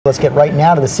Let's get right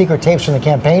now to the secret tapes from the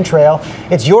campaign trail.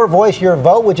 It's your voice, your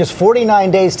vote, which is 49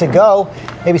 days to go.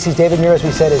 ABC's David Muir, as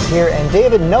we said, is here. And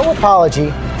David, no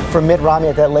apology for Mitt Romney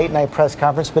at that late night press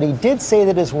conference, but he did say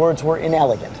that his words were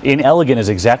inelegant. Inelegant is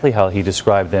exactly how he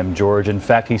described them, George. In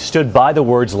fact, he stood by the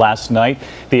words last night,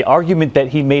 the argument that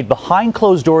he made behind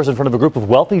closed doors in front of a group of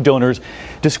wealthy donors,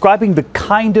 describing the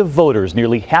kind of voters,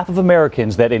 nearly half of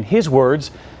Americans, that in his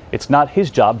words, it's not his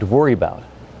job to worry about.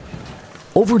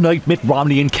 Overnight, Mitt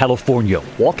Romney in California,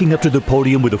 walking up to the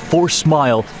podium with a forced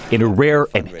smile in a rare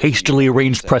and hastily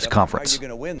arranged press conference.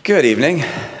 Good evening.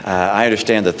 I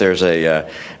understand that there's a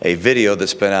video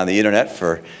that's been on the internet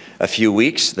for a few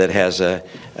weeks that has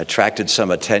attracted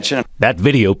some attention. That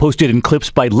video, posted in clips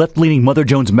by left-leaning Mother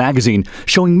Jones magazine,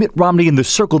 showing Mitt Romney in the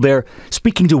circle there,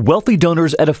 speaking to wealthy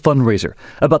donors at a fundraiser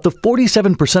about the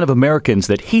 47% of Americans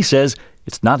that he says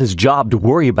it's not his job to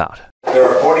worry about. There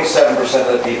are 47%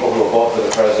 of the people who will vote for the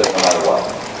president no matter what.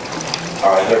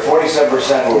 All right, there are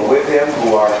 47% who are with him,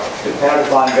 who are dependent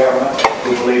upon government,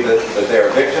 who believe that they are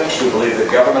victims, who believe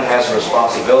that government has a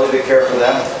responsibility to care for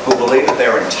them, who believe that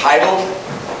they're entitled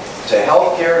to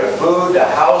health care, to food, to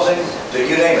housing, to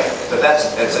you name it.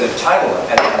 It's an entitlement,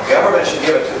 and the government should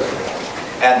give it to them.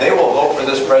 And they will vote for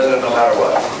this president no matter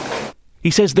what.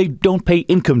 He says they don't pay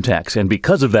income tax, and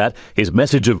because of that, his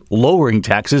message of lowering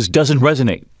taxes doesn't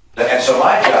resonate. And so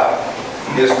my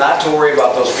job is not to worry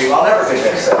about those people. I'll never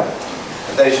convince them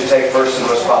that they should take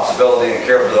personal responsibility and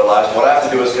care for their lives. What I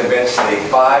have to do is convince the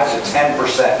 5 to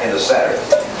 10% in the Senate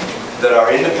that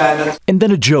are independent. And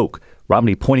then a joke.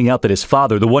 Romney pointing out that his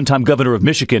father, the one-time governor of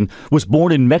Michigan, was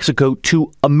born in Mexico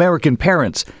to American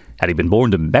parents. Had he been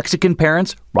born to Mexican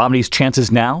parents, Romney's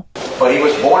chances now? But he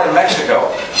was born in Mexico.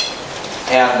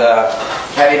 And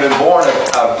had he been born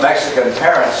of Mexican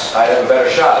parents, I'd have a better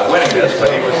shot at winning this,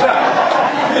 but he was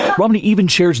not. Romney even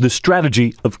shares the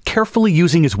strategy of carefully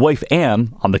using his wife,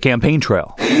 Ann, on the campaign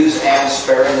trail. We use Ann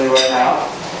sparingly right now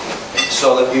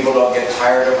so that people don't get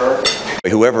tired of her.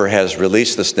 Whoever has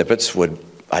released the snippets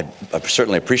I'd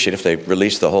certainly appreciate if they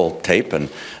released the whole tape and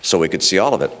so we could see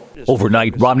all of it.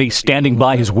 Overnight, Romney standing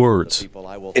by his words.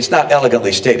 It's not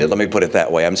elegantly stated, let me put it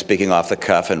that way. I'm speaking off the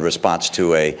cuff in response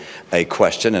to a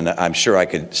question, and I'm sure I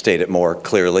could state it more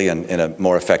clearly and in a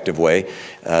more effective way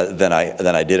than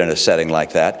I did in a setting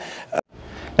like that.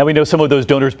 Now, we know some of those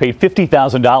donors paid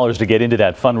 $50,000 to get into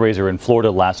that fundraiser in Florida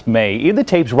last May. In the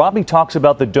tapes, Romney talks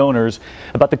about the donors,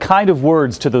 about the kind of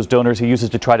words to those donors he uses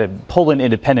to try to pull in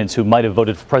independents who might have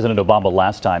voted for President Obama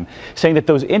last time, saying that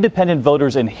those independent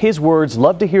voters, in his words,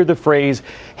 love to hear the phrase,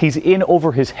 he's in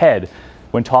over his head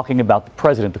when talking about the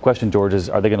president. The question, George, is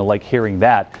are they going to like hearing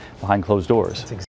that behind closed doors?